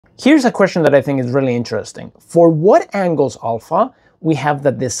Here's a question that I think is really interesting. For what angles alpha, we have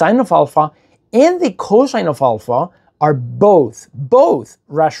that the sine of alpha and the cosine of alpha are both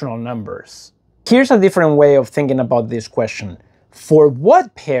rational numbers. Here's a different way of thinking about this question. For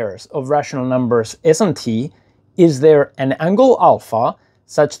what pairs of rational numbers s and t is there an angle alpha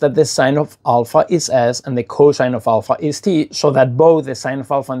such that the sine of alpha is s and the cosine of alpha is t, so that both the sine of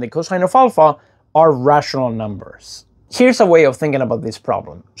alpha and the cosine of alpha are rational numbers? Here's a way of thinking about this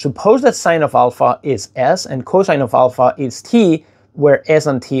problem. Suppose that sine of alpha is s and cosine of alpha is t, where s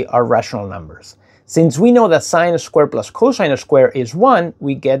and t are rational numbers. Since we know that sine squared plus cosine squared is 1,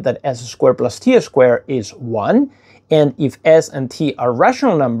 we get that s squared plus t squared is 1. And if s and t are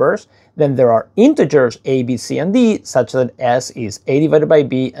rational numbers, then there are integers a, b, c, and d, such that s is a divided by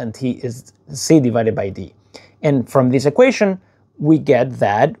b and t is c divided by d. And from this equation, we get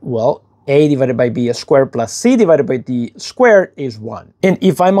that, well, a divided by b squared plus c divided by d squared is 1. And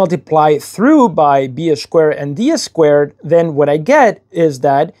if I multiply through by b squared and d squared, then what I get is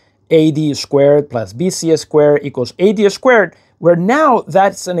that ad squared plus bc squared equals ad squared, where now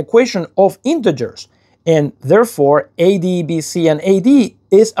that's an equation of integers. And therefore, AD, BC, and AD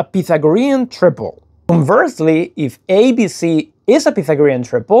is a Pythagorean triple. Conversely, if ABC is a Pythagorean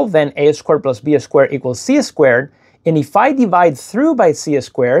triple, then a squared plus b squared equals c squared. And if I divide through by c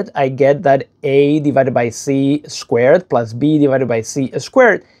squared, I get that a divided by c squared plus b divided by c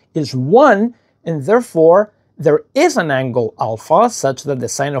squared is 1. And therefore, there is an angle alpha such that the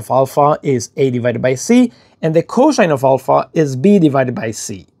sine of alpha is a divided by c, and the cosine of alpha is b divided by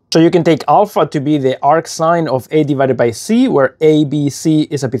c. So you can take alpha to be the arcsine of a divided by c, where a, b, c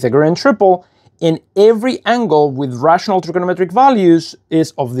is a Pythagorean triple, and every angle with rational trigonometric values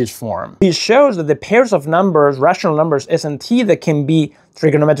is of this form. This shows that the pairs of numbers, rational numbers s and t, that can be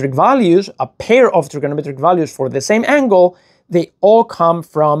trigonometric values, a pair of trigonometric values for the same angle, they all come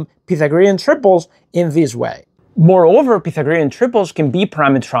from Pythagorean triples in this way. Moreover, Pythagorean triples can be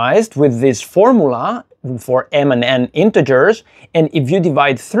parameterized with this formula for m and n integers, and if you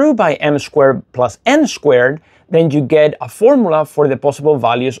divide through by m squared plus n squared, then you get a formula for the possible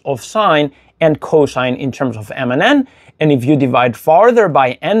values of sine and cosine in terms of m and n, and if you divide farther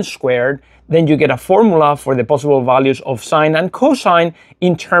by n squared, then you get a formula for the possible values of sine and cosine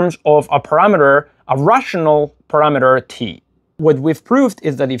in terms of a parameter, a rational parameter t. What we've proved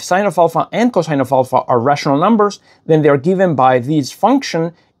is that if sine of alpha and cosine of alpha are rational numbers, then they are given by this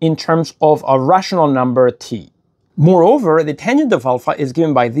function in terms of a rational number t. Moreover, the tangent of alpha is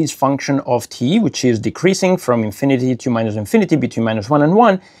given by this function of t, which is decreasing from infinity to minus infinity between -1 and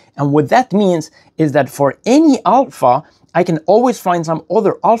 1. And what that means is that for any alpha, I can always find some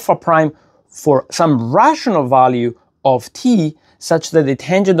other alpha prime for some rational value of t, such that the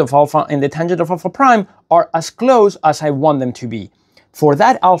tangent of alpha and the tangent of alpha prime are as close as I want them to be. For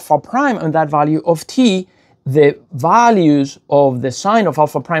that alpha prime and that value of t, the values of the sine of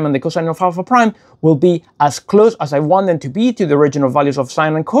alpha prime and the cosine of alpha prime will be as close as I want them to be to the original values of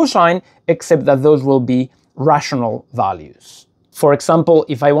sine and cosine, except that those will be rational values. For example,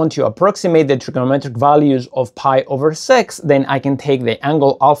 if I want to approximate the trigonometric values of pi over 6, then I can take the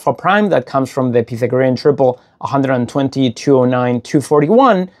angle alpha prime that comes from the Pythagorean triple 120, 209,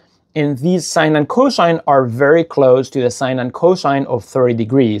 241, and these sine and cosine are very close to the sine and cosine of 30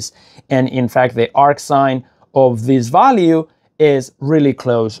 degrees. And in fact, the arcsine of this value is really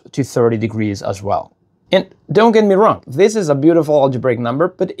close to 30 degrees as well. And don't get me wrong, this is a beautiful algebraic number,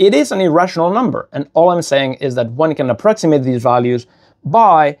 but it is an irrational number. And all I'm saying is that one can approximate these values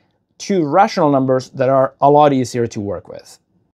by two rational numbers that are a lot easier to work with.